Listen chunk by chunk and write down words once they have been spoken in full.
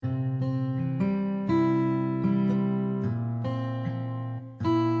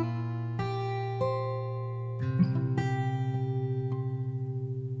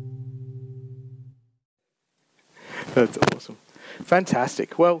That's awesome.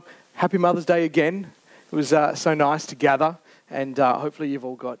 Fantastic. Well, happy Mother's Day again. It was so nice to gather, and hopefully you've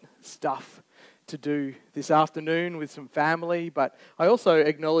all got stuff to do this afternoon with some family. But I also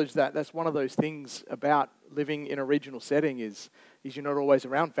acknowledge that that's one of those things about living in a regional setting is you're not always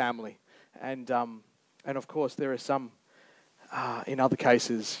around family. And of course there are some, in other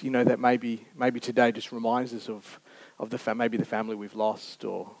cases, that maybe today just reminds us of maybe the family we've lost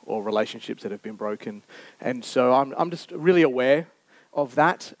or relationships that have been broken. And so I'm just really aware of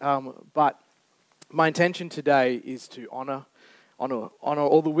that. But my intention today is to honor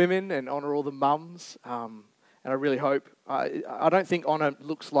all the women and honor all the mums. And I really hope, I don't think honor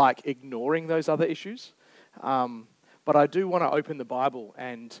looks like ignoring those other issues. But I do want to open the Bible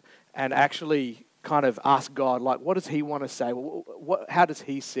and actually kind of ask God, like, what does he want to say? How does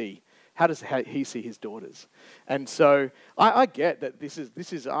he see? How does he see his daughters? And so I get that this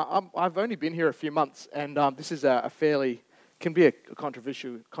is. I've only been here a few months, and this is can be a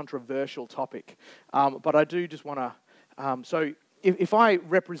controversial topic. But I do just want to. So if I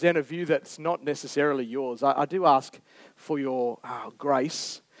represent a view that's not necessarily yours, I do ask for your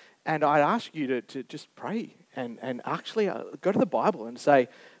grace, and I ask you to just pray and actually go to the Bible and say,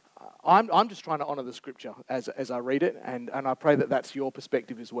 I'm just trying to honor the Scripture as I read it, and I pray that that's your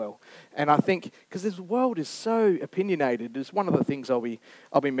perspective as well. And I think, because this world is so opinionated, it's one of the things I'll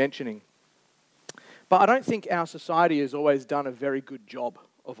be mentioning. But I don't think our society has always done a very good job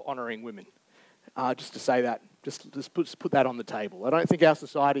of honoring women. Just to say that, just put that on the table. I don't think our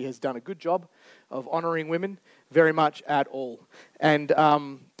society has done a good job of honoring women very much at all. And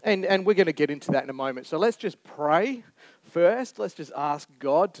we're going to get into that in a moment. So let's just pray first. Let's just ask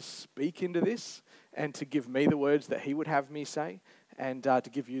God to speak into this and to give me the words that he would have me say, and to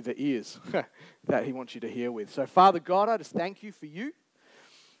give you the ears that he wants you to hear with. So Father God, I just thank you for you.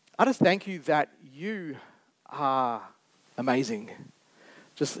 I just thank you that you are amazing.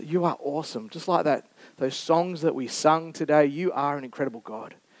 Just, you are awesome. Just like that, those songs that we sung today, you are an incredible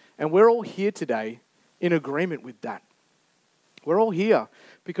God. And we're all here today in agreement with that. We're all here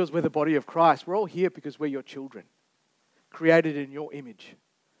because we're the body of Christ. We're all here because we're your children, created in your image,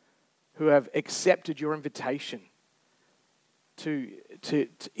 who have accepted your invitation to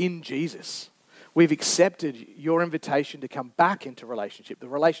in Jesus. We've accepted your invitation to come back into relationship, the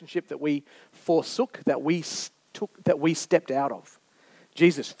relationship that we forsook, that we stepped out of.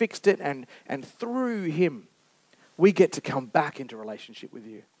 Jesus fixed it, and through him, we get to come back into relationship with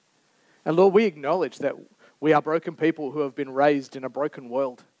you. And Lord, we acknowledge that we are broken people who have been raised in a broken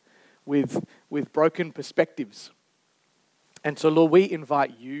world with broken perspectives. And so, Lord, we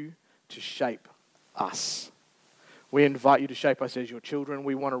invite you to shape us. We invite you to shape us as your children.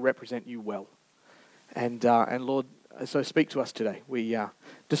 We want to represent you well. And Lord, so speak to us today. We,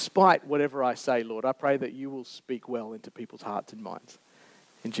 despite whatever I say, Lord, I pray that you will speak well into people's hearts and minds.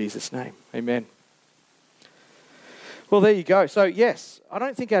 In Jesus' name, amen. Well, there you go. So yes, I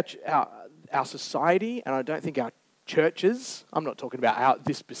don't think our society, and I don't think our churches, I'm not talking about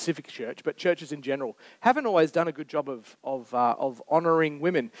this specific church, but churches in general, haven't always done a good job of honouring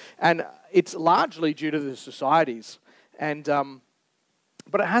women. And it's largely due to the societies. And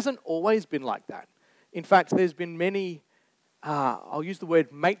but it hasn't always been like that. In fact, there's been many, I'll use the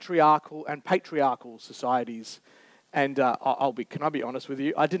word matriarchal and patriarchal societies. And can I be honest with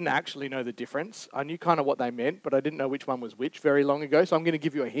you? I didn't actually know the difference. I knew kind of what they meant, but I didn't know which one was which very long ago. So I'm going to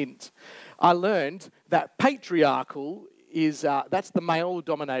give you a hint. I learned that patriarchal is, that's the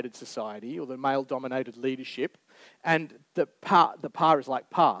male-dominated society or the male-dominated leadership. And the pa is like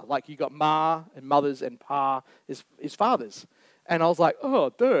pa. Like you got ma and mothers, and pa is fathers. And I was like, oh,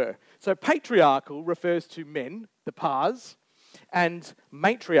 duh. So patriarchal refers to men, the pas, and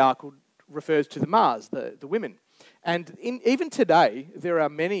matriarchal refers to the mas, the women. And even today, there are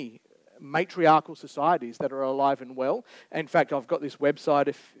many matriarchal societies that are alive and well. In fact, I've got this website,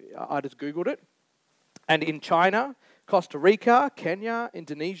 if I just Googled it. And in China, Costa Rica, Kenya,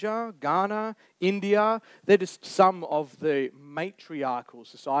 Indonesia, Ghana, India, they're just some of the matriarchal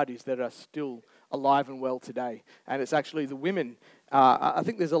societies that are still alive and well today. And it's actually the women. I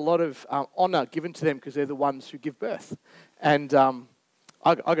think there's a lot of honour given to them because they're the ones who give birth. And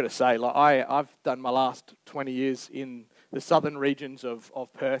I got to say, like I've done my last 20 years in the southern regions of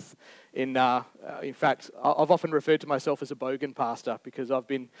Perth. In fact, I've often referred to myself as a bogan pastor because I've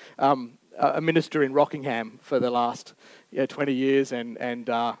been a minister in Rockingham for the last 20 years, and in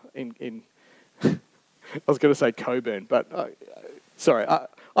I was going to say Coburn, but sorry,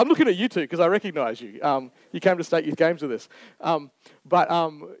 I'm looking at you two because I recognise you. You came to State Youth Games with us.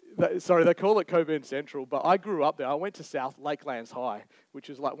 They call it Cockburn Central, but I grew up there. I went to South Lakelands High, which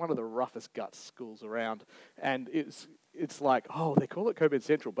is like one of the roughest guts schools around. And it's like, oh, they call it Cockburn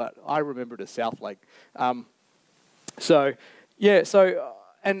Central, but I remember it as South Lake.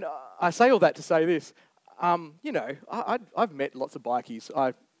 And I say all that to say this. I've met lots of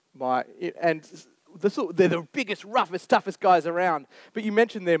bikies. They're the biggest, roughest, toughest guys around. But you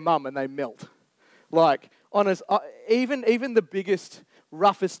mention their mum and they melt. Like, honest, even the biggest,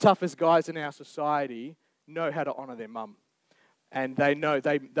 roughest, toughest guys in our society know how to honour their mum. And they know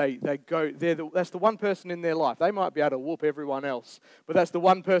that's the one person in their life. They might be able to whoop everyone else, but that's the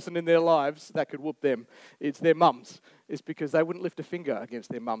one person in their lives that could whoop them. It's their mums. It's because they wouldn't lift a finger against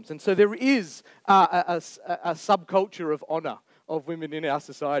their mums. And so there is a subculture of honour of women in our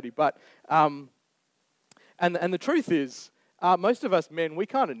society. But and the truth is, most of us men, we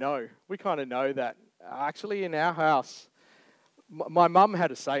kind of know. We kind of know that actually in our house, my mum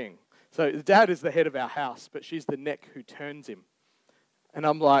had a saying. So the dad is the head of our house, but she's the neck who turns him. And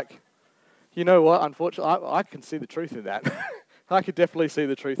I'm like, you know what? Unfortunately, I can see the truth in that. I could definitely see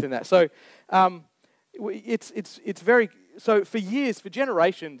the truth in that. So it's very. So for years, for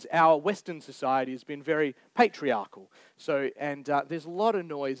generations, our Western society has been very patriarchal. So there's a lot of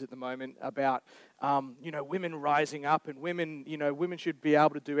noise at the moment about women rising up and women should be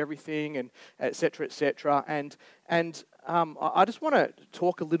able to do everything and et cetera, et cetera. And I just want to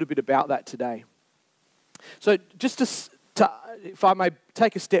talk a little bit about that today. So just to if I may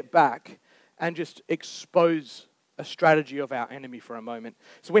take a step back and just expose a strategy of our enemy for a moment.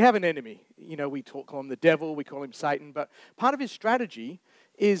 So we have an enemy. We call him the devil, we call him Satan, but part of his strategy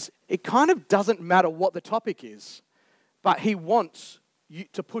is it kind of doesn't matter what the topic is, but he wants you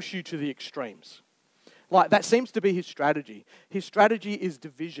to push you to the extremes. Like, that seems to be his strategy. His strategy is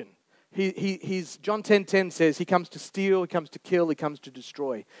division. He's John 10:10 says he comes to steal, he comes to kill, he comes to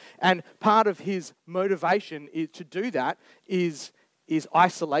destroy. And part of his motivation to do that is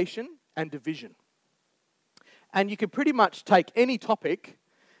isolation and division. And you can pretty much take any topic,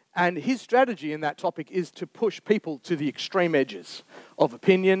 and his strategy in that topic is to push people to the extreme edges of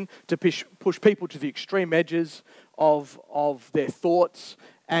opinion, to push people to the extreme edges of their thoughts,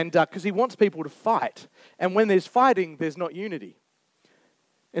 and because he wants people to fight. And when there's fighting, there's not unity.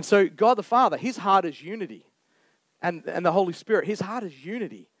 And so God the Father, his heart is unity. And the Holy Spirit, his heart is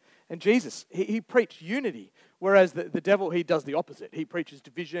unity. And Jesus, he preached unity, whereas the devil, he does the opposite. He preaches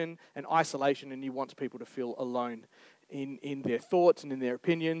division and isolation, and he wants people to feel alone in their thoughts and in their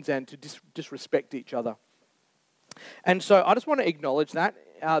opinions and to disrespect each other. And so I just want to acknowledge that.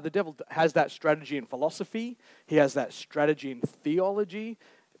 The devil has that strategy in philosophy. He has that strategy in theology.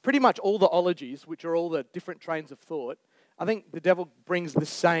 Pretty much all the ologies, which are all the different trains of thought, I think the devil brings the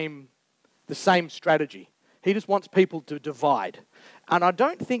same strategy. He just wants people to divide. And I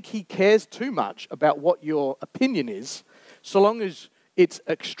don't think he cares too much about what your opinion is, so long as it's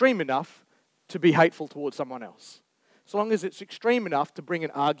extreme enough to be hateful towards someone else. So long as it's extreme enough to bring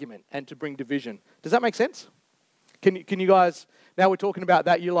an argument and to bring division. Does that make sense? Can you guys, now we're talking about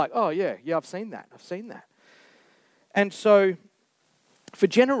that, you're like, oh yeah, I've seen that. And so, for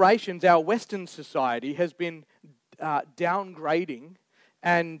generations, our Western society has been downgrading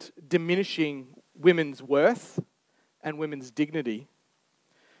and diminishing women's worth and women's dignity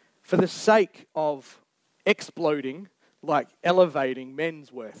for the sake of exploding, like elevating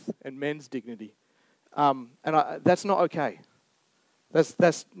men's worth and men's dignity. That's not okay.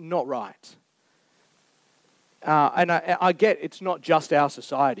 That's not right. And I get it's not just our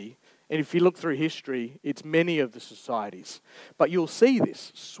society. And if you look through history, it's many of the societies. But you'll see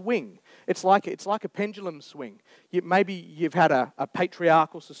this swing. It's like a pendulum swing. Maybe you've had a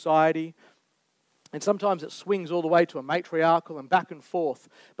patriarchal society, and sometimes it swings all the way to a matriarchal and back and forth.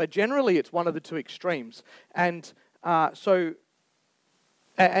 But generally, it's one of the two extremes. And I think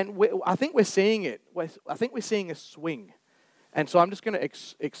we're seeing it. I think we're seeing a swing. And so I'm just going to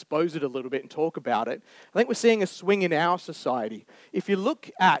expose it a little bit and talk about it. I think we're seeing a swing in our society. If you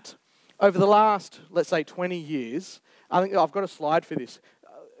look at, over the last, let's say, 20 years, I think I've got a slide for this.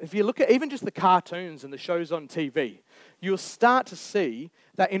 If you look at even just the cartoons and the shows on TV, you'll start to see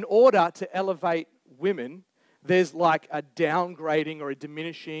that in order to elevate women, there's like a downgrading or a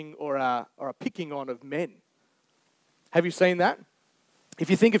diminishing or a picking on of men. Have you seen that? If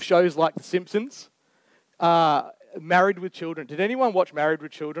you think of shows like The Simpsons, Married with Children. Did anyone watch Married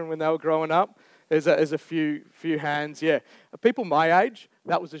with Children when they were growing up? There's a few hands, yeah. People my age,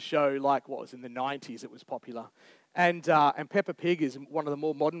 that was a show like, what was in the 90s, it was popular. And Peppa Pig is one of the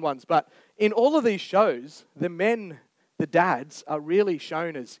more modern ones. But in all of these shows, the men the dads are really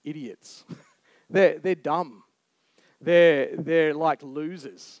shown as idiots. They're dumb. They're like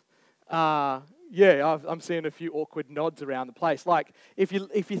losers. I'm seeing a few awkward nods around the place. Like, if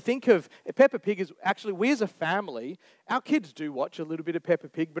you think of Peppa Pig, is actually, we as a family, our kids do watch a little bit of Peppa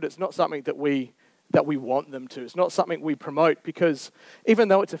Pig, but it's not something that we want them to. It's not something we promote, because even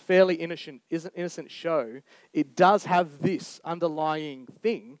though it's a fairly innocent show, it does have this underlying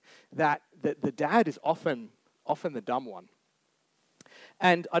thing that the dad is often the dumb one.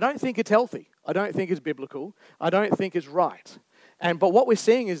 And I don't think it's healthy. I don't think it's biblical. I don't think it's right. But what we're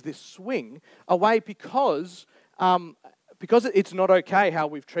seeing is this swing away because it's not okay how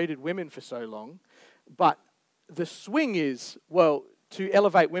we've treated women for so long. But the swing is, well, to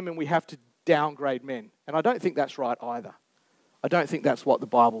elevate women, we have to downgrade men. And I don't think that's right either. I don't think that's what the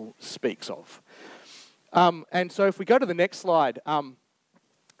Bible speaks of. And so if we go to the next slide,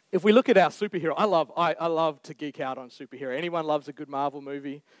 if we look at our superhero, I love to geek out on superhero. Anyone loves a good Marvel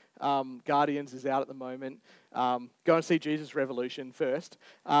movie? Guardians is out at the moment. Go and see Jesus Revolution first.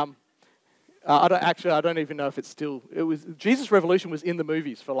 I don't even know if it's still. Jesus Revolution was in the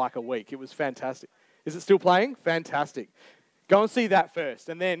movies for like a week. It was fantastic. Is it still playing? Fantastic. Go and see that first,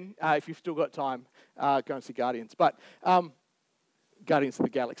 and then if you've still got time, go and see Guardians. But Guardians of the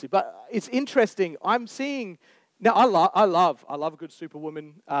Galaxy. But it's interesting. I'm seeing. Now, I love a good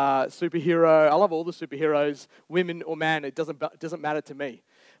superwoman, superhero. I love all the superheroes, women or man. It doesn't matter to me.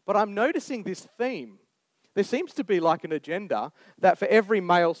 But I'm noticing this theme. There seems to be like an agenda that for every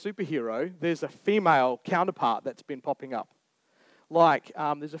male superhero, there's a female counterpart that's been popping up. Like,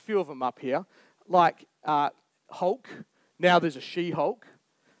 there's a few of them up here. Like Hulk. Now there's a She-Hulk.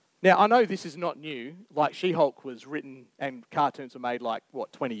 Now, I know this is not new. Like, She-Hulk was written and cartoons were made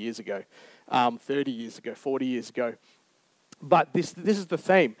 20 years ago, 30 years ago, 40 years ago. But this is the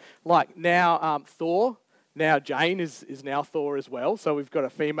theme. Like, now Thor, now Jane is now Thor as well. So we've got a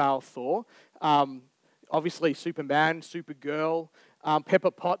female Thor. Obviously, Superman, Supergirl.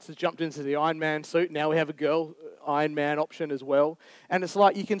 Pepper Potts has jumped into the Iron Man suit. Now we have a girl Iron Man option as well. And it's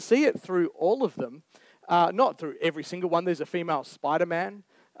like you can see it through all of them. Not through every single one. There's a female Spider-Man.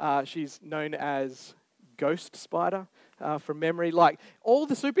 She's known as Ghost Spider from memory. Like, all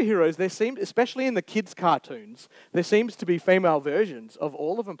the superheroes, especially in the kids' cartoons, there seems to be female versions of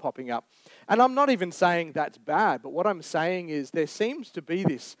all of them popping up. And I'm not even saying that's bad, but what I'm saying is there seems to be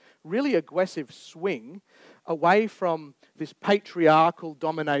this really aggressive swing away from this patriarchal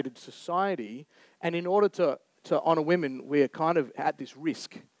dominated society, and in order to honour women, we're kind of at this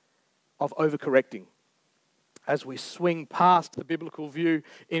risk of overcorrecting as we swing past the biblical view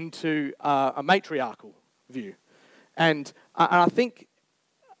into a matriarchal view. And I think,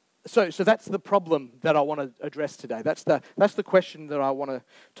 so that's the problem that I want to address today. That's the question that I want to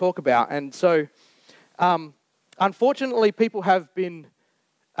talk about. And so, unfortunately, people have been,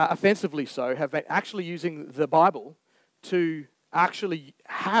 offensively so, have been actually using the Bible to actually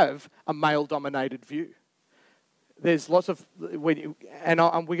have a male-dominated view. There's lots of,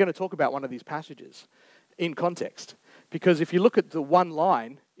 and we're going to talk about one of these passages in context. Because if you look at the one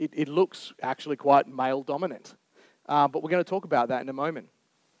line, it looks actually quite male-dominant. But we're going to talk about that in a moment.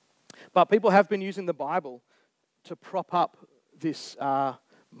 But people have been using the Bible to prop up this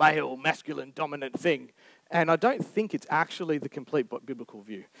male, masculine, dominant thing. And I don't think it's actually the complete biblical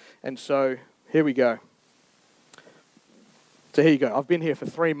view. And so, here we go. So here you go. I've been here for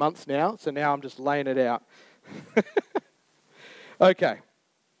 3 months now, so now I'm just laying it out. Okay.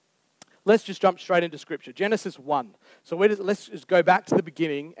 Let's just jump straight into Scripture. Genesis 1. So let's just go back to the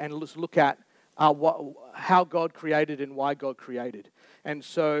beginning and let's look at how God created and why God created. And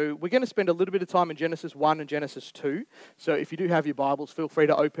so we're going to spend a little bit of time in Genesis 1 and Genesis 2. So if you do have your Bibles, feel free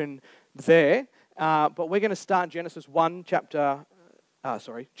to open there. But we're going to start in Genesis 1, chapter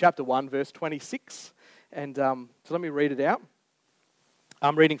 1, verse 26. And so let me read it out.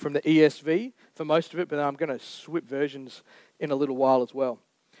 I'm reading from the ESV for most of it, but I'm going to switch versions in a little while as well.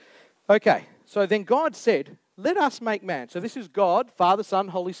 Okay, so then God said, let us make man. So this is God, Father, Son,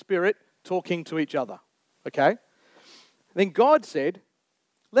 Holy Spirit, talking to each other. Okay? Then God said,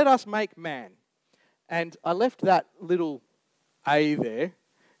 let us make man. And I left that little A there.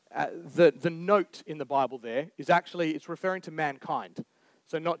 The note in the Bible there is actually, it's referring to mankind.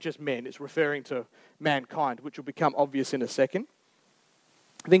 So not just men, it's referring to mankind, which will become obvious in a second.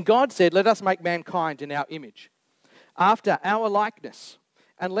 Then God said, let us make mankind in our image, after our likeness,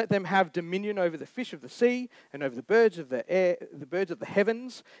 and let them have dominion over the fish of the sea, and over the birds of the air, the birds of the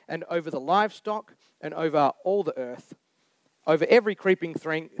heavens, and over the livestock, and over all the earth, over every creeping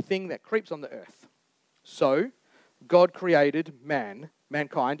thing that creeps on the earth. So God created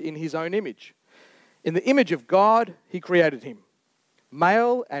mankind in his own image. In the image of God, he created him.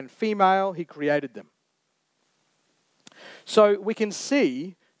 Male and female, he created them. So we can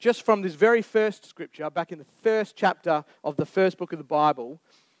see, just from this very first scripture, back in the first chapter of the first book of the Bible,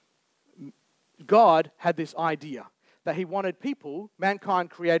 God had this idea that he wanted people, mankind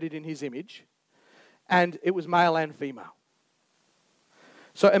created in his image, and it was male and female.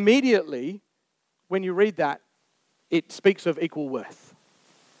 So immediately, when you read that, it speaks of equal worth.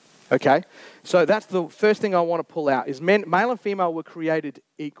 Okay? So that's the first thing I want to pull out, is male and female were created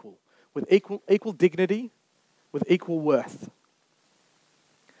equal, with equal dignity, with equal worth.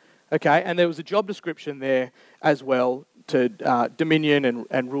 Okay? And there was a job description there as well to dominion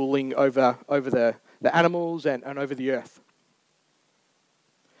and ruling over the animals and over the earth.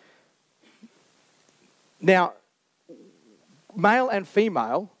 Now, male and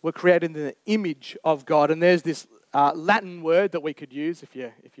female were created in the image of God, and there's this Latin word that we could use if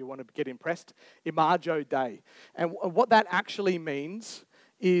you want to get impressed, imago Dei. And what that actually means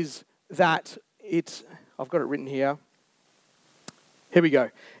is that I've got it written here. Here we go.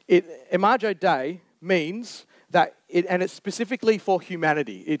 Imago Dei means that and it's specifically for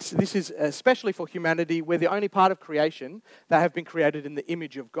humanity. This is especially for humanity. We're the only part of creation that have been created in the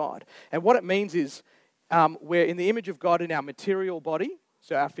image of God. And what it means is we're in the image of God in our material body,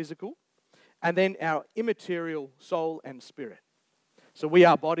 so our physical, and then our immaterial soul and spirit. So we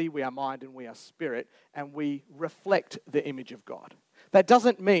are body, we are mind, and we are spirit, and we reflect the image of God. That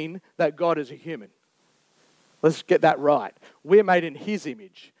doesn't mean that God is a human. Let's get that right. We're made in his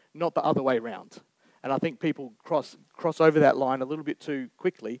image, not the other way around. And I think people cross over that line a little bit too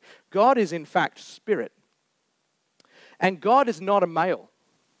quickly. God is in fact spirit. And God is not a male.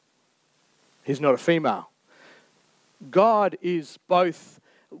 He's not a female. God is both.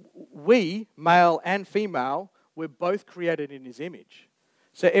 We, male and female, we're both created in his image.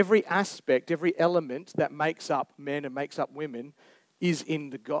 So every aspect, every element that makes up men and makes up women is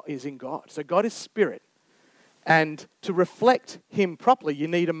in God. So God is spirit. And to reflect him properly, you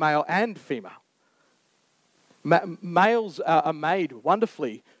need a male and female. Males are made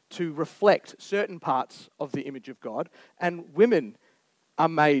wonderfully to reflect certain parts of the image of God, and women are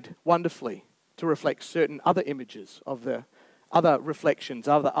made wonderfully to reflect certain other images of the other reflections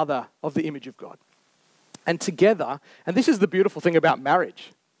of the image of God. And together, and this is the beautiful thing about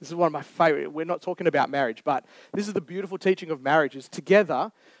marriage. This is one of my favorite. We're not talking about marriage, but this is the beautiful teaching of marriage, is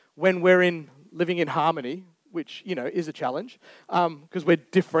together, when we're living in harmony, which, is a challenge, because we're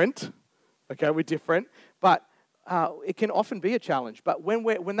different. Okay, we're different, but it can often be a challenge. But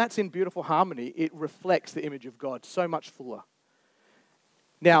when that's in beautiful harmony, it reflects the image of God so much fuller.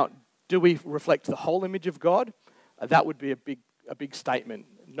 Now, do we reflect the whole image of God? That would be a big statement,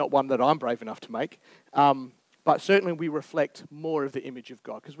 not one that I'm brave enough to make. But certainly we reflect more of the image of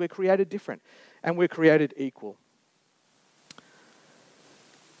God because we're created different and we're created equal.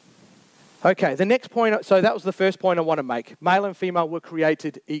 Okay, the next point, so that was the first point I want to make. Male and female were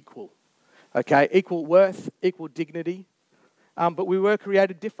created equal. Okay, equal worth, equal dignity. But we were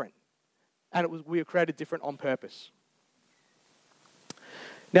created different. And we were created different on purpose.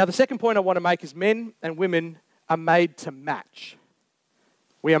 Now, the second point I want to make is men and women are made to match.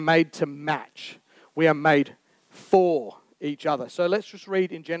 We are made to match. We are made for each other. So let's just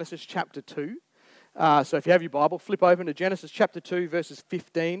read in Genesis chapter 2. So if you have your Bible, flip open to Genesis chapter 2, verses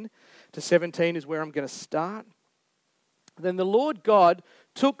 15 to 17 is where I'm going to start. Then the Lord God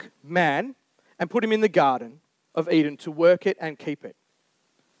took man and put him in the garden of Eden to work it and keep it.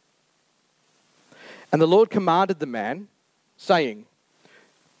 And the Lord commanded the man, saying,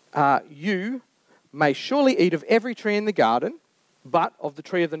 you may surely eat of every tree in the garden, but of the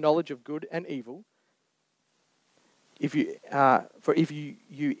tree of the knowledge of good and evil, if you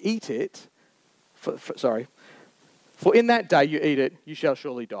eat it, for in that day you eat it, you shall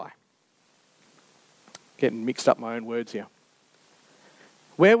surely die. Getting mixed up my own words here.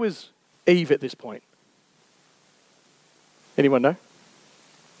 Where was Eve at this point? Anyone know?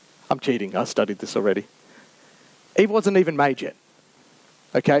 I'm cheating. I studied this already. Eve wasn't even made yet.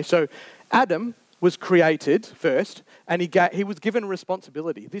 Okay, so Adam was created first, and he was given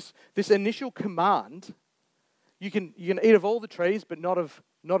responsibility. This initial command, you can eat of all the trees, but not of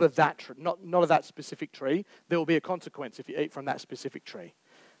that specific tree. There will be a consequence if you eat from that specific tree.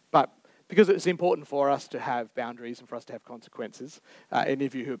 But because it's important for us to have boundaries and for us to have consequences, any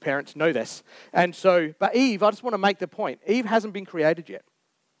of you who are parents know this. And so, but Eve, I just want to make the point, Eve hasn't been created yet.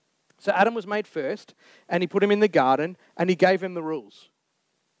 So Adam was made first, and he put him in the garden, and he gave him the rules.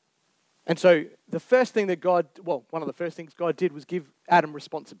 And so the first thing that one of the first things God did was give Adam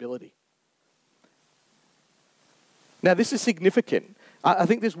responsibility. Now this is significant I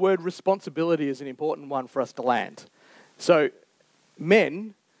think this word responsibility is an important one for us to land. So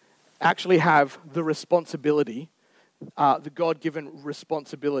men actually have the responsibility, the God-given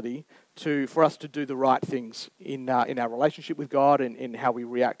responsibility for us to do the right things in our relationship with God and in how we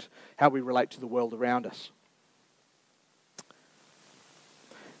react, how we relate to the world around us.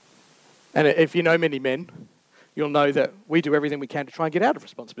 And if you know many men, you'll know that we do everything we can to try and get out of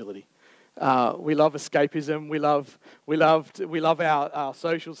responsibility. We love escapism. We love our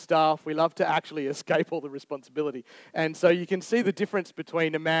social stuff. We love to actually escape all the responsibility. And so you can see the difference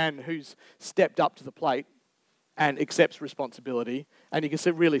between a man who's stepped up to the plate and accepts responsibility, and you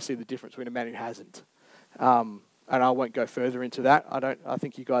can really see the difference between a man who hasn't. And I won't go further into that. I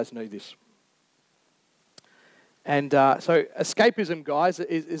think you guys know this. And so escapism, guys,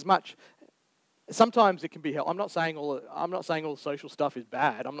 is much. Sometimes it can be helpful. I'm not saying all social stuff is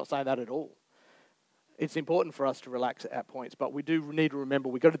bad. I'm not saying that at all. It's important for us to relax at points, but we do need to remember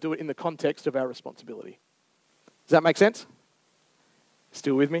we've got to do it in the context of our responsibility. Does that make sense?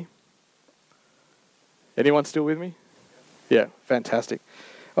 Still with me? Anyone still with me? Yeah, fantastic.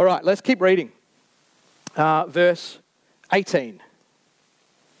 All right, let's keep reading. Verse 18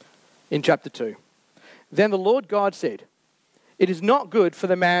 in chapter 2. Then the Lord God said, It is not good that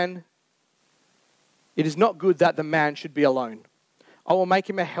the man should be alone. I will make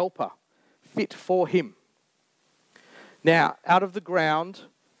him a helper, fit for him. Now, out of the ground,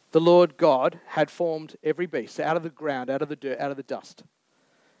 the Lord God had formed every beast. So out of the ground, out of the dirt, out of the dust.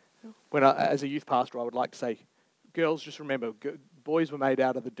 As a youth pastor, I would like to say, girls, just remember, boys were made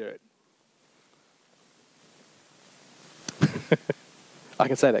out of the dirt. I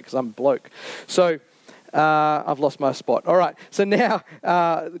can say that because I'm a bloke. So, I've lost my spot. All right. So now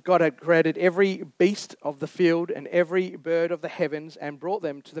God had created every beast of the field and every bird of the heavens and brought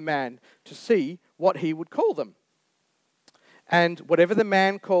them to the man to see what he would call them. And whatever the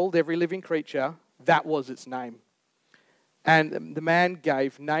man called every living creature, that was its name. And the man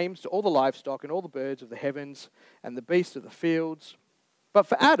gave names to all the livestock and all the birds of the heavens and the beasts of the fields. But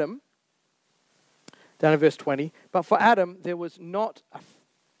for Adam, down in verse 20, but for Adam there was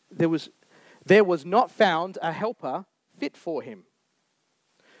not found a helper fit for him.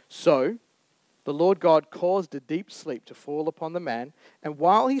 So the Lord God caused a deep sleep to fall upon the man, and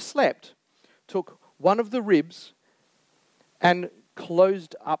while he slept, took one of the ribs and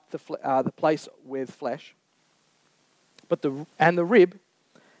closed up the place with flesh. But the rib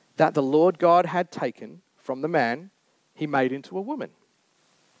that the Lord God had taken from the man, he made into a woman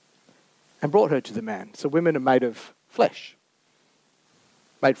and brought her to the man. So women are made of flesh.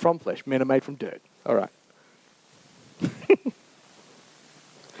 Made from flesh. Men are made from dirt. All right.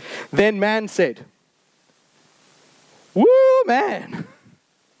 Then man said, "Woo, man."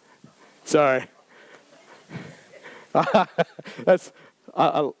 Sorry. I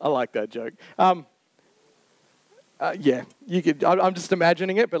like that joke. Yeah, you could. I'm just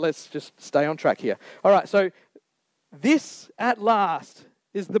imagining it, but let's just stay on track here. All right, so this at last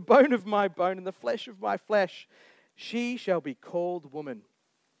is the bone of my bone and the flesh of my flesh. She shall be called woman,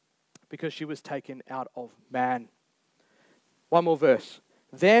 because she was taken out of man. One more verse.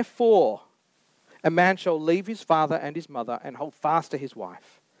 Therefore, a man shall leave his father and his mother and hold fast to his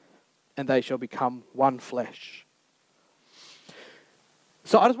wife, and they shall become one flesh.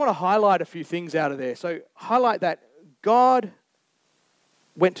 So I just want to highlight a few things out of there. So highlight that God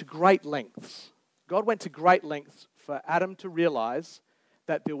went to great lengths. God went to great lengths for Adam to realize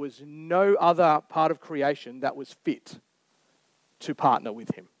that there was no other part of creation that was fit to partner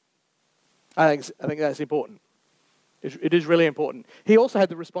with him. I think that's important. It is really important. He also had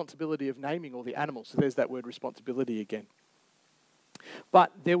the responsibility of naming all the animals. So there's that word responsibility again.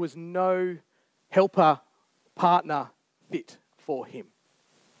 But there was no helper, partner fit for him.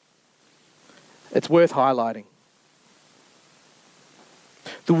 It's worth highlighting.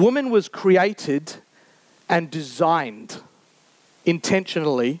 The woman was created and designed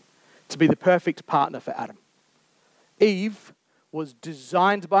intentionally to be the perfect partner for Adam. Eve was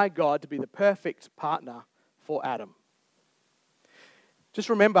designed by God to be the perfect partner for Adam. Just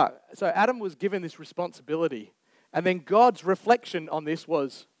remember, so Adam was given this responsibility, and then God's reflection on this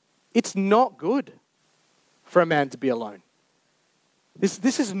was, it's not good for a man to be alone.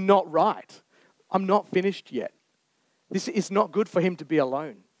 This is not right. I'm not finished yet. This is not good for him to be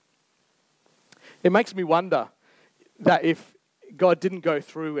alone. It makes me wonder that if God didn't go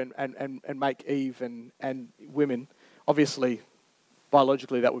through and make Eve and women, obviously,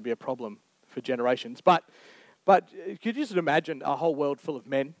 biologically that would be a problem for generations. But could you just imagine a whole world full of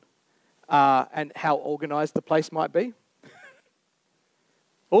men and how organized the place might be?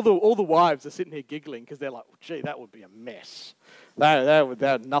 All the wives are sitting here giggling because they're like, oh, gee, that would be a mess.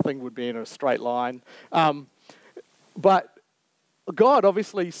 Nothing would be in a straight line. But God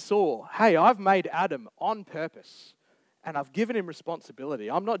obviously saw, hey, I've made Adam on purpose and I've given him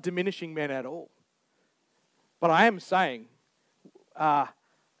responsibility. I'm not diminishing men at all. But I am saying,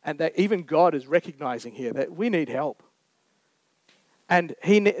 and that even God is recognizing here that we need help. And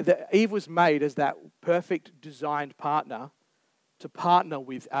Eve was made as that perfect designed partner to partner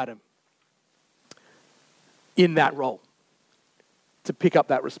with Adam in that role, to pick up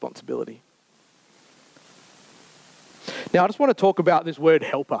that responsibility. Now, I just want to talk about this word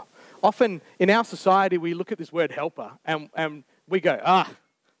helper. Often in our society, we look at this word helper and we go,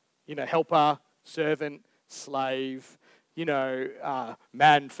 helper, servant, slave,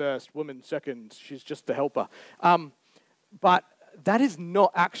 man first, woman second, she's just the helper. But that is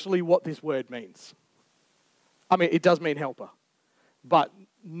not actually what this word means. I mean, it does mean helper, but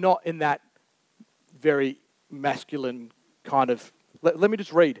not in that very masculine kind of... Let me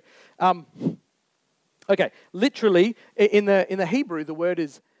just read. Okay, literally, in the Hebrew, the word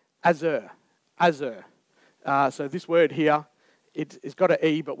is azer. Azer. So this word here, it's got an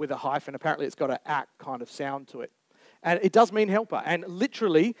E, but with a hyphen. Apparently, it's got an ak kind of sound to it. And it does mean helper. And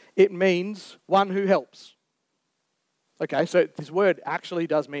literally, it means one who helps. Okay, so this word actually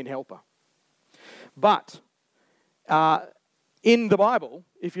does mean helper. But in the Bible,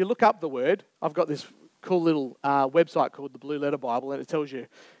 if you look up the word, I've got this cool little website called the Blue Letter Bible, and it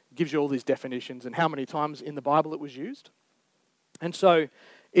gives you all these definitions and how many times in the Bible it was used. And so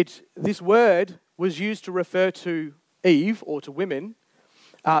this word was used to refer to Eve, or to women,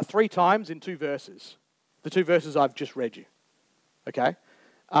 3 times in 2 verses. The 2 verses I've just read you. Okay?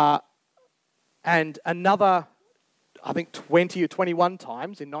 And another, I think 20 or 21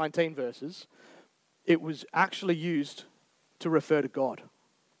 times in 19 verses, it was actually used to refer to God.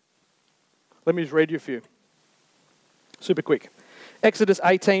 Let me just read you a few. Super quick. Exodus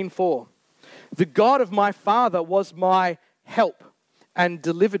 18:4. The God of my father was my help and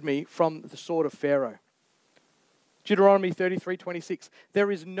delivered me from the sword of Pharaoh. Deuteronomy 33:26. There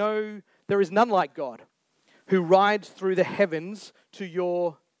is none like God who rides through the heavens to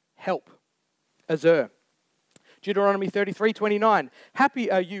your help. Azer. Deuteronomy 33:29. Happy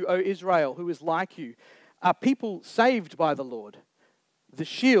are you, O Israel, who is like you, a people saved by the Lord, the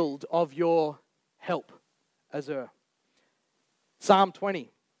shield of your help. Azer. Psalm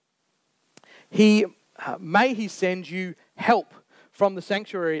 20. May he send you help from the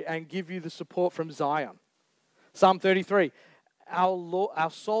sanctuary and give you the support from Zion. Psalm 33.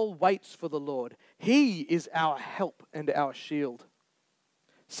 Our soul waits for the Lord. He is our help and our shield.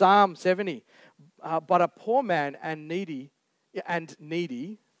 Psalm 70. But a poor man and needy,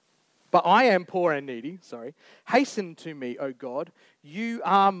 but I am poor and needy, hasten to me, O God. You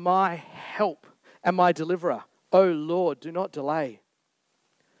are my help and my deliverer. O Lord, do not delay.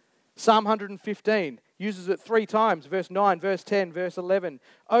 Psalm 115 uses it 3 times, verse 9, verse 10, verse 11.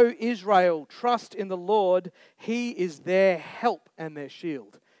 O Israel, trust in the Lord. He is their help and their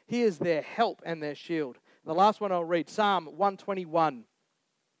shield. He is their help and their shield. The last one I'll read, Psalm 121.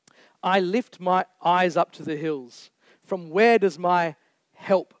 I lift my eyes up to the hills. From where does my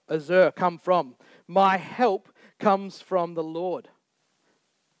help, Azer, come from? My help comes from the Lord,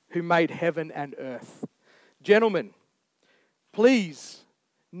 who made heaven and earth. Gentlemen, please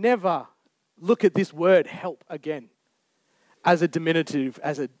never look at this word help again as a diminutive,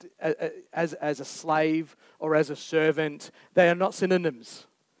 as a slave or as a servant. They are not synonyms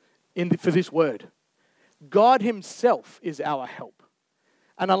for this word. God himself is our help.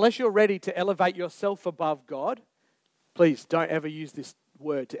 And unless you're ready to elevate yourself above God, please don't ever use this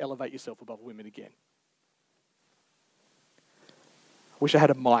word to elevate yourself above women again. Wish I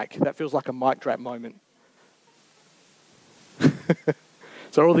had a mic. That feels like a mic drop moment.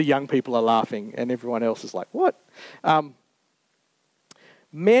 So all the young people are laughing and everyone else is like, what?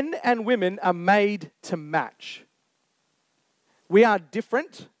 Men and women are made to match. We are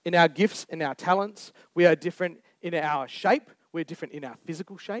different in our gifts and our talents. We are different in our shape. We're different in our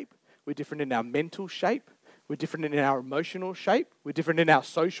physical shape. We're different in our mental shape. We're different in our emotional shape. We're different in our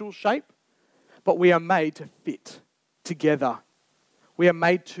social shape. But we are made to fit together. We are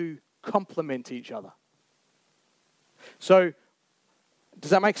made to complement each other. So,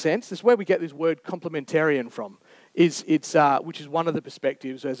 does that make sense? This is where we get this word complementarian from, which is one of the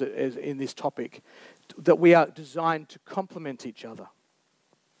perspectives as in this topic, that we are designed to complement each other.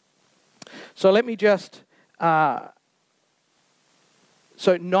 So let me just...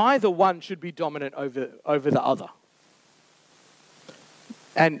 So neither one should be dominant over the other.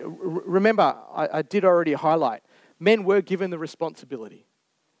 And remember, I did already highlight, men were given the responsibility.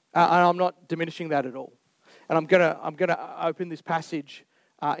 And I'm not diminishing that at all. And I'm gonna open this passage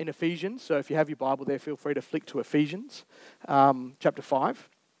in Ephesians. So if you have your Bible there, feel free to flick to Ephesians chapter 5.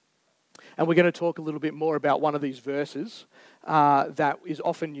 And we're going to talk a little bit more about one of these verses that is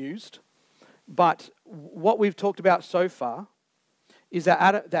often used. But what we've talked about so far is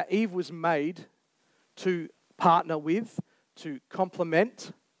that Eve was made to partner with, to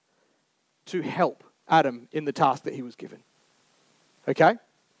complement, to help Adam in the task that he was given. Okay?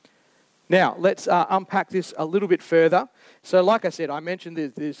 Now, let's unpack this a little bit further. So like I said, I mentioned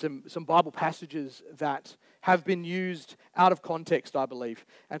there's some Bible passages that have been used out of context, I believe.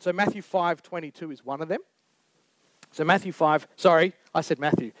 And so Matthew 5:22 is one of them. So Matthew 5, sorry, I said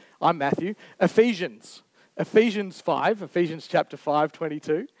Matthew. I'm Matthew. Ephesians chapter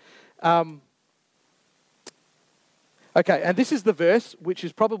 5:22. Okay, and this is the verse which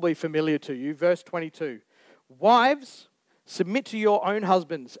is probably familiar to you, verse 22. Wives, submit to your own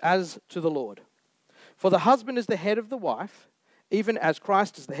husbands as to the Lord. For the husband is the head of the wife, even as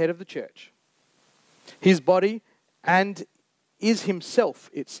Christ is the head of the church, his body, and is himself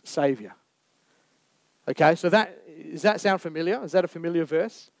its Saviour. Okay, so does that sound familiar? Is that a familiar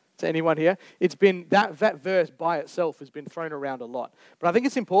verse to anyone here? It's been, that verse by itself has been thrown around a lot. But I think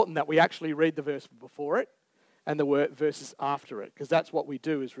it's important that we actually read the verse before it and the verses after it, because that's what we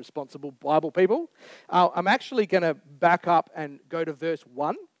do as responsible Bible people. I'm actually going to back up and go to verse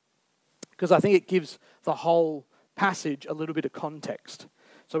 1, because I think it gives the whole passage a little bit of context.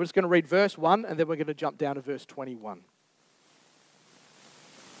 So we're just going to read verse 1, and then we're going to jump down to verse 21.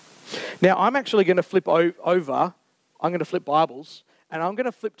 Now, I'm actually going to flip over. I'm going to flip Bibles, and I'm going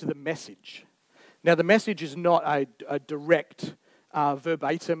to flip to the Message. Now, the Message is not a direct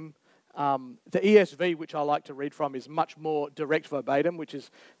verbatim. The ESV, which I like to read from, is much more direct verbatim, which is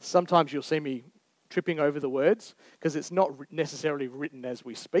sometimes you'll see me tripping over the words because it's not necessarily written as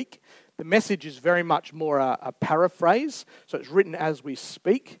we speak. The Message is very much more a paraphrase, so it's written as we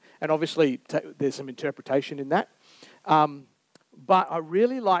speak, and obviously there's some interpretation in that. But I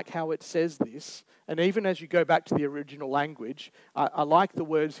really like how it says this, and even as you go back to the original language, I like the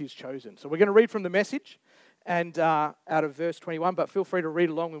words he's chosen. So we're going to read from the Message, and out of verse 21, but feel free to read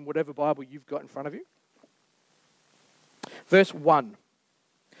along in whatever Bible you've got in front of you. Verse 1.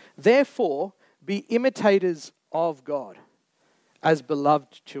 Therefore, be imitators of God as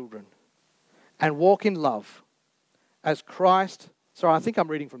beloved children, and walk in love as Christ. Sorry, I think I'm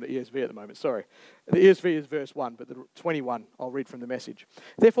reading from the ESV at the moment, sorry. The ESV is verse 1, but the 21, I'll read from the Message.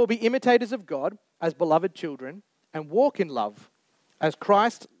 Therefore, be imitators of God as beloved children, and walk in love as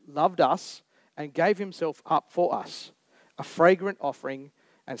Christ loved us and gave himself up for us, a fragrant offering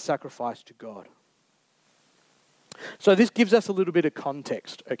and sacrifice to God. So this gives us a little bit of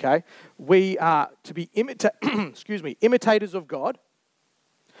context, okay? We are to be imitators of God.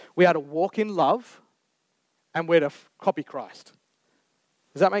 We are to walk in love, and we're to copy Christ.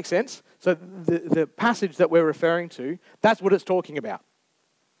 Does that make sense? So the passage that we're referring to, that's what it's talking about.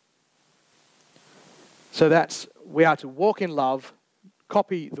 So we are to walk in love,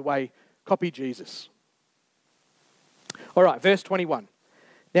 copy Jesus. All right, verse 21.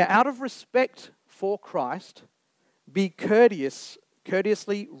 Now, out of respect for Christ, be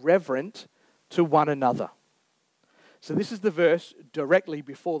courteously reverent to one another. So this is the verse directly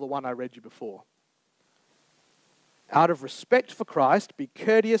before the one I read you before. Out of respect for Christ, be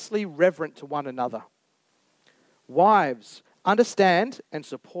courteously reverent to one another. Wives, understand and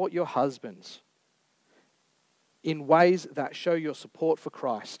support your husbands in ways that show your support for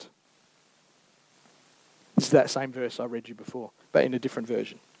Christ. This is that same verse I read you before, but in a different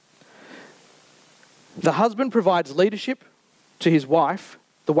version. The husband provides leadership to his wife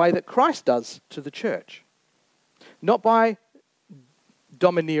the way that Christ does to the church. Not by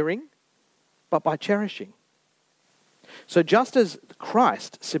domineering, but by cherishing. So just as the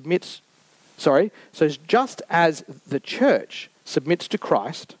church submits to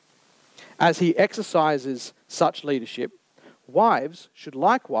Christ, as he exercises such leadership, wives should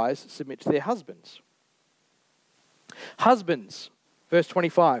likewise submit to their husbands. Husbands, verse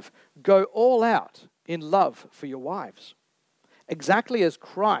 25, go all out in love for your wives, exactly as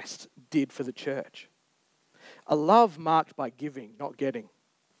Christ did for the church. A love marked by giving, not getting.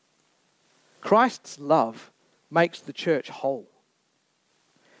 Christ's love makes the church whole.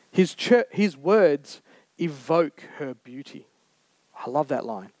 His words evoke her beauty. I love that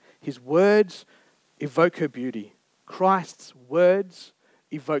line. His words evoke her beauty. Christ's words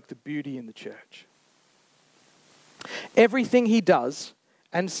evoke the beauty in the church. Everything he does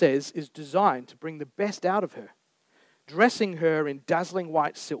and says is designed to bring the best out of her, dressing her in dazzling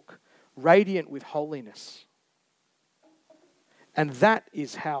white silk, radiant with holiness. And that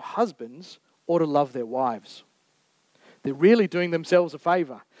is how husbands ought to love their wives. They're really doing themselves a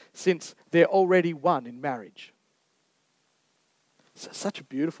favour since they're already one in marriage. So such a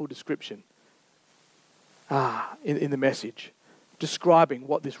beautiful description in the message, describing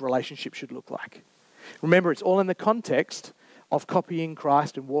what this relationship should look like. Remember, it's all in the context of copying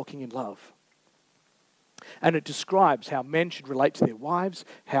Christ and walking in love. And it describes how men should relate to their wives,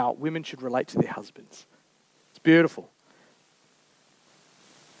 how women should relate to their husbands. It's beautiful.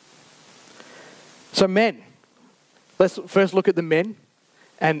 So men, let's first look at the men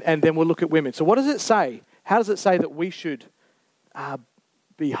and then we'll look at women. So what does it say? How does it say that we should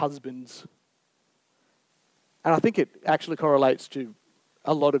be husbands? And I think it actually correlates to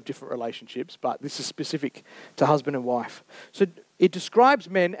a lot of different relationships, but this is specific to husband and wife. So it describes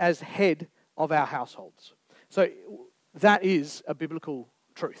men as head of our households. So that is a biblical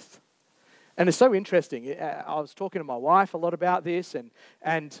truth. And it's so interesting. I was talking to my wife a lot about this,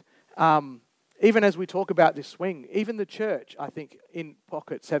 and even as we talk about this swing, even the church, I think, in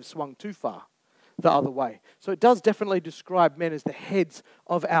pockets have swung too far the other way. So it does definitely describe men as the heads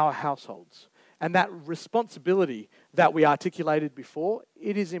of our households. And that responsibility that we articulated before,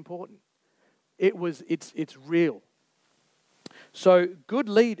 it is important. It's real. So good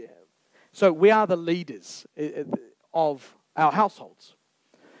leader. So we are the leaders of our households.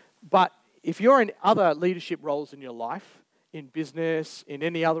 But if you're in other leadership roles in your life, in business, in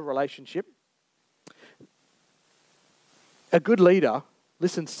any other relationship, a good leader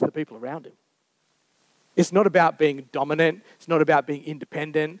listens to the people around him. It's not about being dominant. It's not about being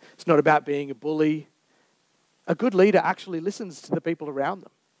independent. It's not about being a bully. A good leader actually listens to the people around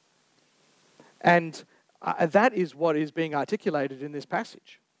them. And that is what is being articulated in this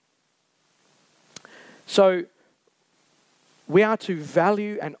passage. So we are to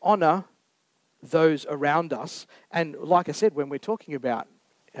value and honour those around us. And like I said, when we're talking about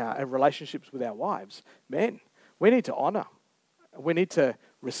relationships with our wives, men, we need to honour. We need to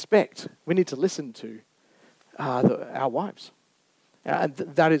respect. We need to listen to our wives. And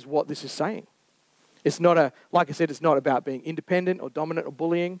that is what this is saying. It's not like I said, it's not about being independent or dominant or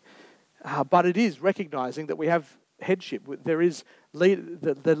bullying, but it is recognizing that we have headship. There is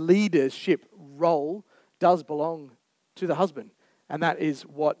the leadership role does belong to the husband, and that is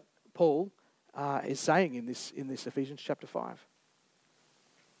what Paul is saying in this Ephesians chapter 5.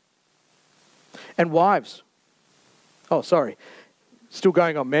 And wives. Still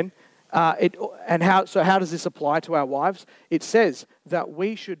going on, men. How does this apply to our wives? It says that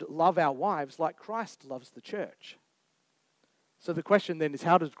we should love our wives like Christ loves the church. So the question then is,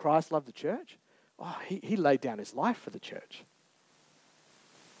 how does Christ love the church? He laid down his life for the church.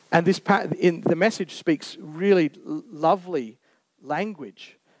 And the message speaks really lovely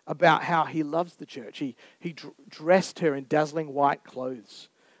language about how he loves the church. He dressed her in dazzling white clothes,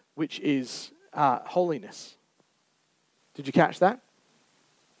 which is holiness. Did you catch that?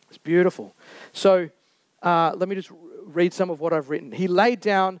 It's beautiful. So let me just read some of what I've written.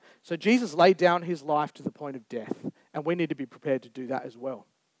 Jesus laid down his life to the point of death, and we need to be prepared to do that as well.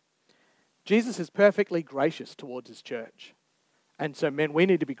 Jesus is perfectly gracious towards his church. And so, men, we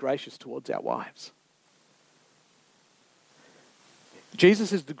need to be gracious towards our wives.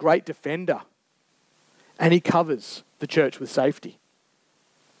 Jesus is the great defender, and he covers the church with safety.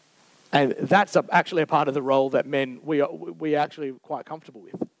 And that's actually a part of the role that men, we actually are quite comfortable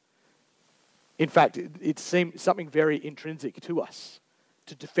with. In fact, it seems something very intrinsic to us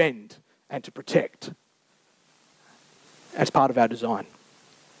to defend and to protect as part of our design.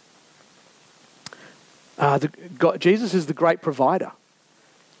 Jesus is the great provider.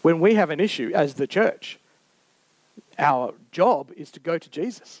 When we have an issue as the church, our job is to go to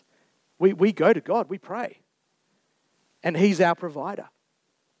Jesus. We go to God, we pray. And he's our provider.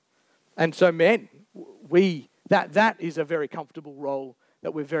 And so men, that is a very comfortable role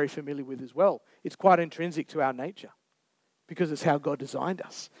that we're very familiar with as well. It's quite intrinsic to our nature because it's how God designed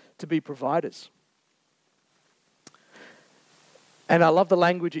us to be providers. And I love the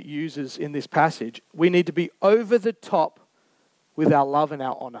language it uses in this passage. We need to be over the top with our love and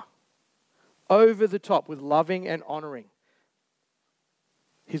our honor. Over the top with loving and honoring.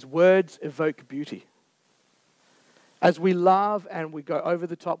 His words evoke beauty. As we love and we go over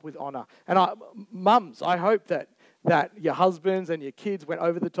the top with honor. And mums, I hope that your husbands and your kids went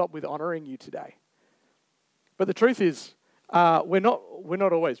over the top with honoring you today. But the truth is, we're not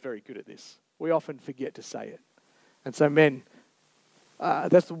always very good at this. We often forget to say it. And so men,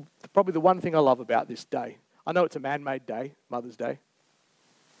 that's probably the one thing I love about this day. I know it's a man-made day, Mother's Day.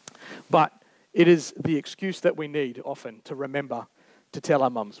 But it is the excuse that we need often to remember to tell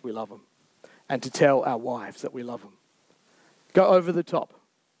our mums we love them. And to tell our wives that we love them. Go over the top.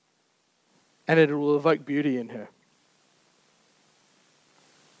 And it will evoke beauty in her.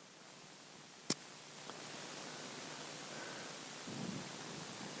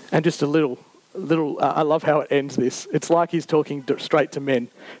 And just a little, I love how it ends this. It's like he's talking straight to men.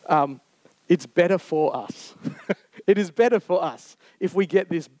 It's better for us. It is better for us if we get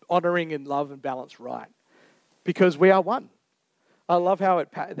this honouring and love and balance right. Because we are one. I love how it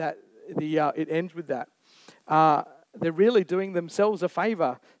ends with that. They're really doing themselves a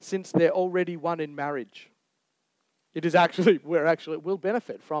favour since they're already one in marriage. It is actually, we'll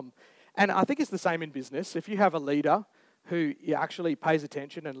benefit from. And I think it's the same in business. If you have a leader who actually pays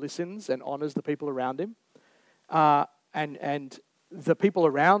attention and listens and honours the people around him, and the people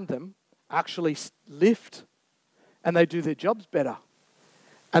around them actually lift and they do their jobs better.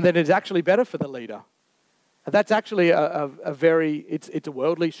 And then it's actually better for the leader. And that's actually it's a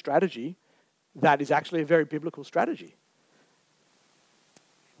worldly strategy that is actually a very biblical strategy.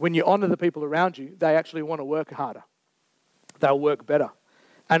 When you honour the people around you, they actually want to work harder. They'll work better.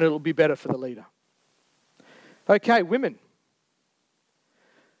 And it'll be better for the leader. Okay, women.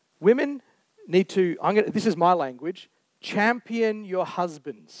 Women need to, this is my language, champion your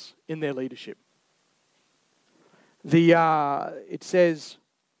husbands in their leadership. It says,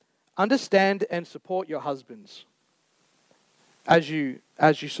 understand and support your husbands as you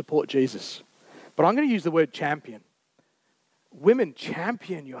support Jesus. But I'm going to use the word champion. Women,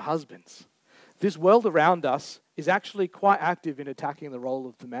 champion your husbands. This world around us is actually quite active in attacking the role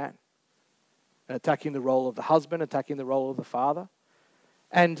of the man, and attacking the role of the husband, attacking the role of the father.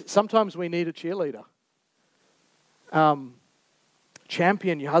 And sometimes we need a cheerleader.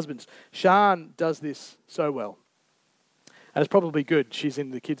 Champion your husbands. Shan does this so well. And it's probably good she's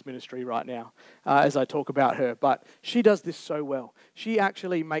in the kids ministry right now as I talk about her. But she does this so well. She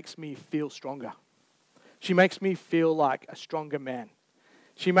actually makes me feel stronger. She makes me feel like a stronger man.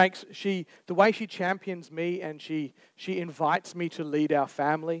 The way she champions me and she invites me to lead our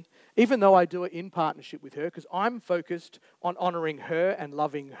family, even though I do it in partnership with her, because I'm focused on honouring her and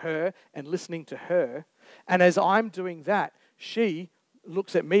loving her and listening to her. And as I'm doing that, she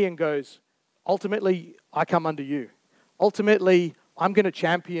looks at me and goes, ultimately, I come under you. Ultimately, I'm going to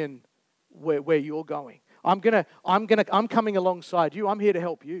champion where you're going. I'm coming alongside you. I'm here to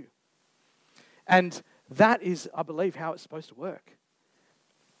help you. And that is, I believe, how it's supposed to work.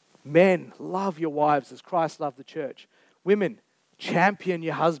 Men, love your wives as Christ loved the church. Women, champion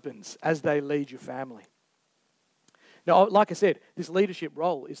your husbands as they lead your family. Now, like I said, this leadership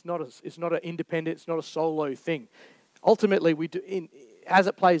role is not an independent, it's not a solo thing. Ultimately, as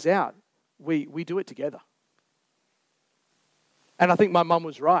it plays out, we do it together. And I think my mum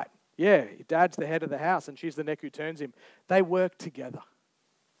was right. Yeah, Dad's the head of the house and she's the neck who turns him. They work together.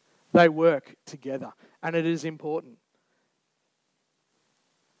 They work together. And it is important.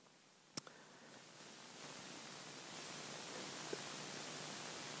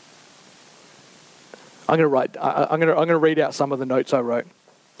 I'm going to read out some of the notes I wrote.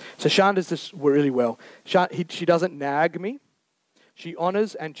 So Shan does this really well. She doesn't nag me. She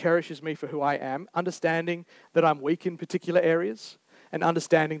honours and cherishes me for who I am, understanding that I'm weak in particular areas, and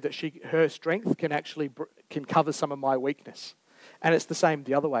understanding that her strength can cover some of my weakness. And it's the same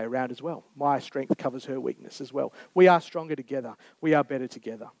the other way around as well. My strength covers her weakness as well. We are stronger together. We are better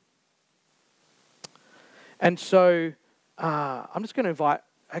together. And so I'm just going to invite,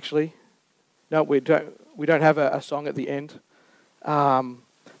 no, we don't have a song at the end. So I'm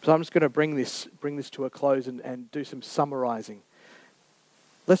just going to bring this to a close and do some summarizing.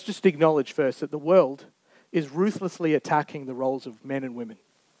 Let's just acknowledge first that the world is ruthlessly attacking the roles of men and women,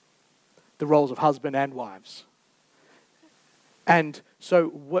 the roles of husband and wives. And so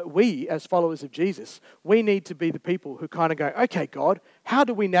we, as followers of Jesus, we need to be the people who kind of go, okay, God, how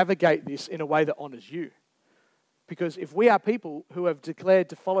do we navigate this in a way that honors you? Because if we are people who have declared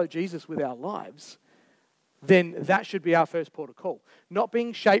to follow Jesus with our lives, then that should be our first port of call. Not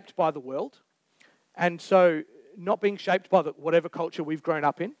being shaped by the world, and so not being shaped by whatever culture we've grown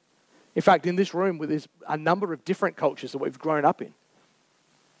up in. In fact, in this room, there's a number of different cultures that we've grown up in.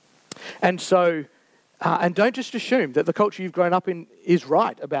 And so, and don't just assume that the culture you've grown up in is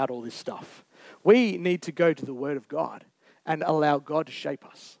right about all this stuff. We need to go to the Word of God and allow God to shape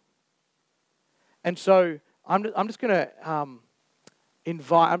us. And so I'm just going to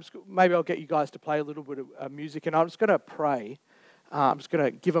maybe I'll get you guys to play a little bit of music, and I'm just going to pray. I'm just going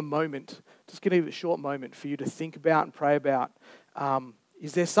to give a moment, just give a short moment for you to think about and pray about.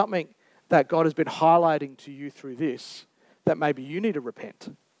 Is there something that God has been highlighting to you through this that maybe you need to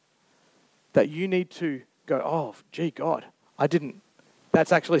repent? That you need to go, oh, gee, God,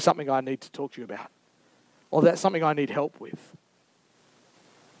 that's actually something I need to talk to you about. Or that's something I need help with.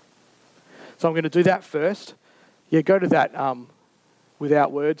 So I'm going to do that first. Yeah, go to that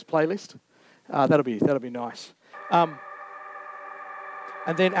Without Words playlist. That'll be nice. And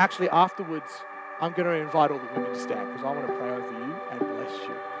then actually afterwards, I'm going to invite all the women to stand because I want to pray over you and bless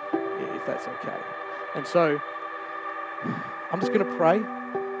you, if that's okay. And so I'm just going to pray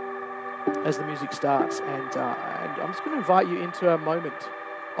as the music starts, and I'm just going to invite you into a moment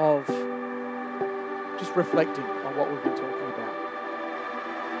of just reflecting on what we've been talking about.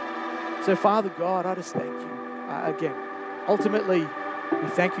 So, Father God, I just thank you. Again, ultimately, we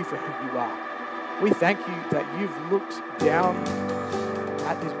thank you for who you are. We thank you that you've looked down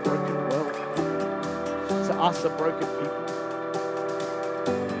at this broken world, to us, a broken people,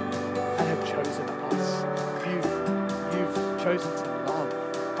 and have chosen us. You've chosen to love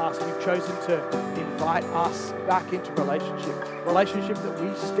us. You've chosen to invite us back into relationship that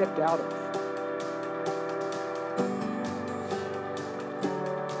we stepped out of.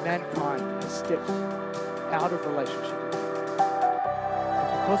 Mankind has stepped out of relationship with you. And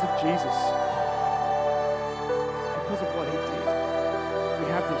because of Jesus, because of what he did, we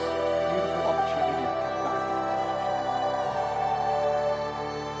have this beautiful opportunity to come back.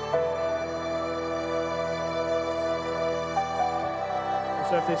 And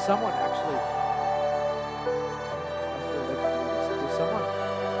so if there's someone actually, I feel led to do this, if there's someone who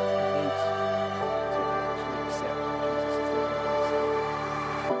needs to actually accept Jesus as their Lord and Savior,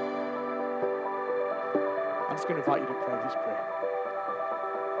 I'm just going to invite you to pray this prayer.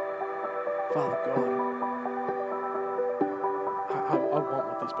 Father God, I want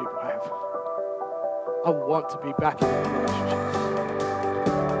what these people have. I want to be back in a relationship.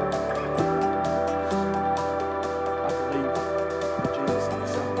 I believe that Jesus is the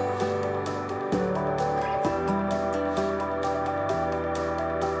Son.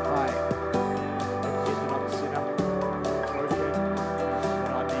 I admit that I'm a sinner, broken,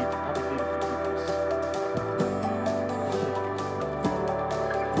 and I'm in need of forgiveness.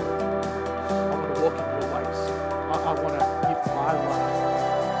 I want to walk in your ways. I want to give my life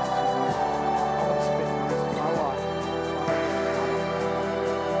to you. I want to spend the rest of my life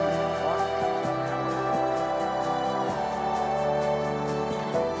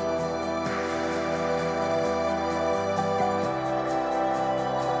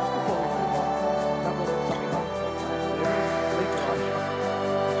before we move on, that wasn't something I was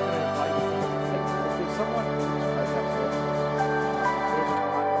if there's someone who just prays that prayer, whoever it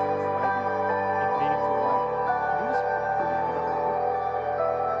might be, in a meaningful way, can you just put your hand up?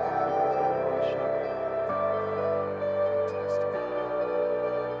 Everyone's got their eyes shut. Fantastic.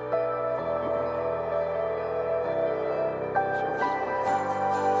 We thank you. Sorry, just one thing.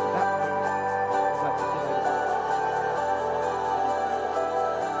 So that moment is articulated.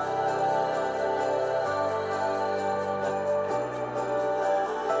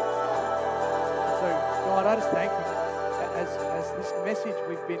 So, God, I just thank you that as this message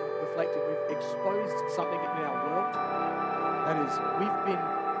we've been reflecting, we've exposed something in our world. That is, we've been,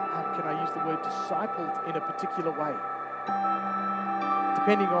 can I use the word discipled in a particular way,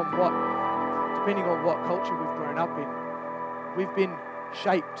 depending on what culture we've grown up in. We've been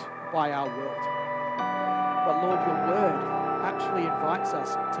shaped by our world. But Lord, your word actually invites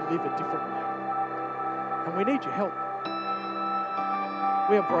us to live a different way. And we need your help.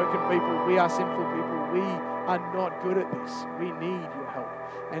 We are broken people. We are sinful people. We are not good at this. We need your help.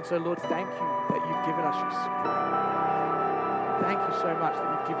 And so, Lord, thank you that you've given us your Spirit. Thank you so much that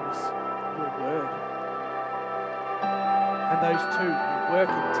you've given us your word. And those two work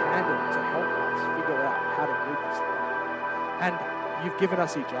in tandem to help us figure out how to live this life. And you've given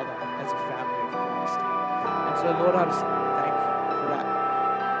us each other as a family of Christ. And so, Lord, I just thank you for that.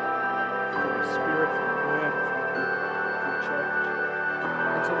 For your Spirit, for your word, for your people, for your church.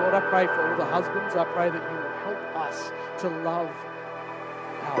 And so, Lord, I pray for all the husbands. I pray that you will help us to love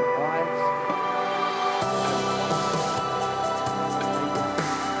our wives.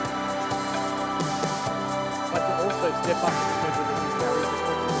 But to also step up and remember that you carry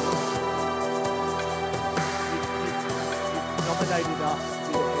responsibility. You've nominated us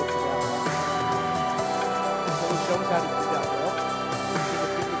to be the heads of our lives. And so show us how to do that well. In the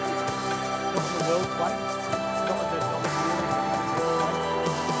biblical, not in the world's way, not in the domineering and the way.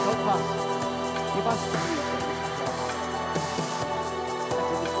 Help us. Give us the ears to listen to our heart. And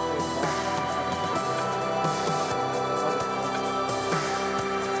to listen to your life.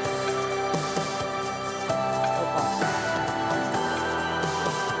 Help us.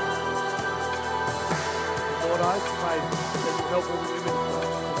 Lord, I pray that you help all the women to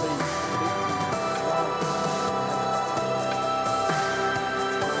lead.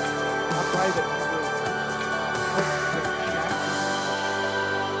 I pray that you will help us make change,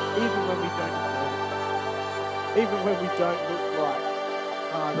 even when we don't even when we don't look like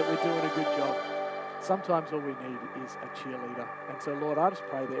that we're doing a good job. Sometimes all we need is a cheerleader. And so, Lord, I just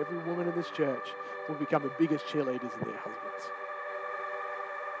pray that every woman in this church will become the biggest cheerleaders of their husbands.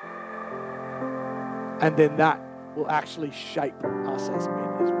 And then that will actually shape us as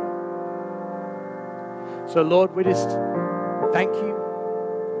men as well. So, Lord, we just thank you,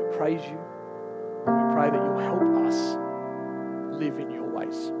 we praise you, and we pray that you'll help us live in your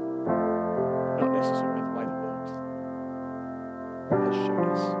ways, not necessarily the way the world has showed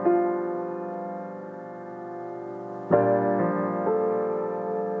us.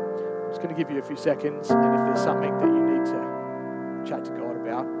 I'm just going to give you a few seconds, and if there's something that you need to chat to God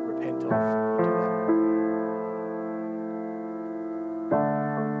about or repent of, you do that.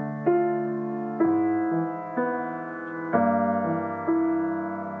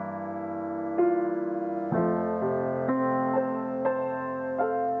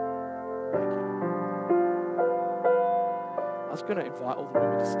 I was going to invite all the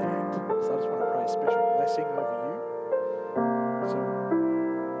women to stand, so I just want to pray a special blessing over you. So,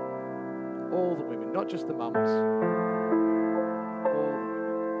 all the women, not just the mums, all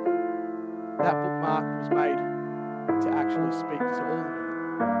the women. That bookmark was made to actually speak to all the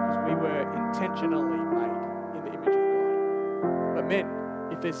women, because we were intentionally made in the image of God. But men,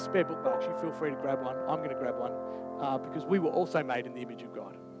 if there's spare bookmarks, you feel free to grab one. I'm going to grab one, because we were also made in the image of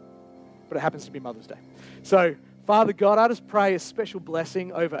God. But it happens to be Mother's Day. So, Father God, I just pray a special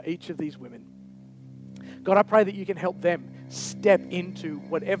blessing over each of these women. God, I pray that you can help them step into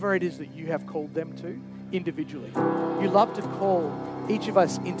whatever it is that you have called them to individually. You love to call each of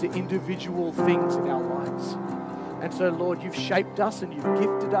us into individual things in our lives. And so, Lord, you've shaped us and you've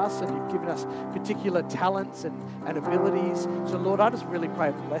gifted us and you've given us particular talents and abilities. So, Lord, I just really pray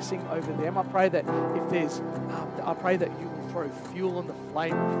a blessing over them. I pray that if there's, I pray that you will throw fuel on the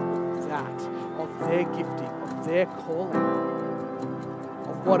flame of that, of their gifting, of their calling,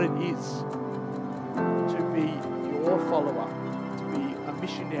 of what it is to be your follower, to be a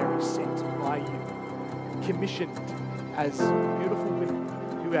missionary sent by you, commissioned as beautiful women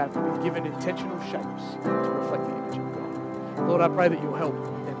who have been given intentional shapes to reflect the image of God. Lord, I pray that you'll help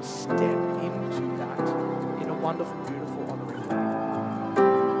them step into that in a wonderful, beautiful, honoring way.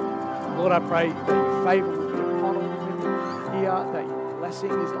 Lord, I pray that your favor will be upon all the women here, that your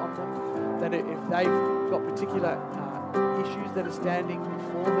blessing is on them, that if they've got particular issues that are standing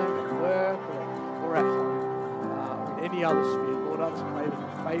before them at work or at home, or in any other sphere, Lord, I just pray that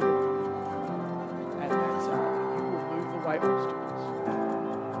your favor will be upon them and that you will move away obstacles.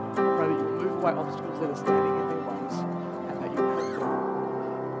 I pray that you will move away obstacles that are standing in their ways and that you will help them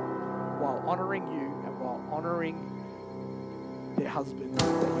while honouring you and while honouring their husbands, that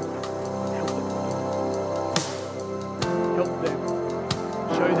you will help them,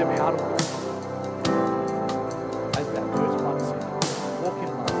 show them how to walk. As that verse 1 said, walk in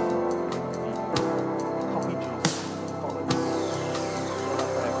love, copy Jesus, follow him. Lord, I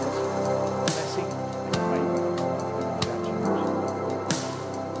pray a blessing and favour over our church.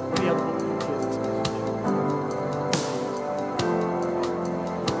 Any other woman who hears this message?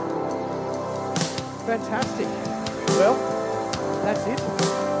 Fantastic. Well, that's it.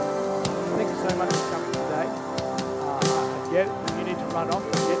 Thank you so much for coming today. If you need to run off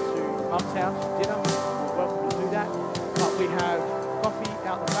and get to Mum's house for dinner, you're welcome to do that. But we have coffee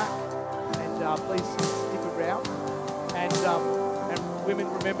out the back, and please stick around. And women,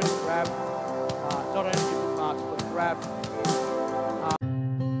 remember to grab not only your bookmarks, but grab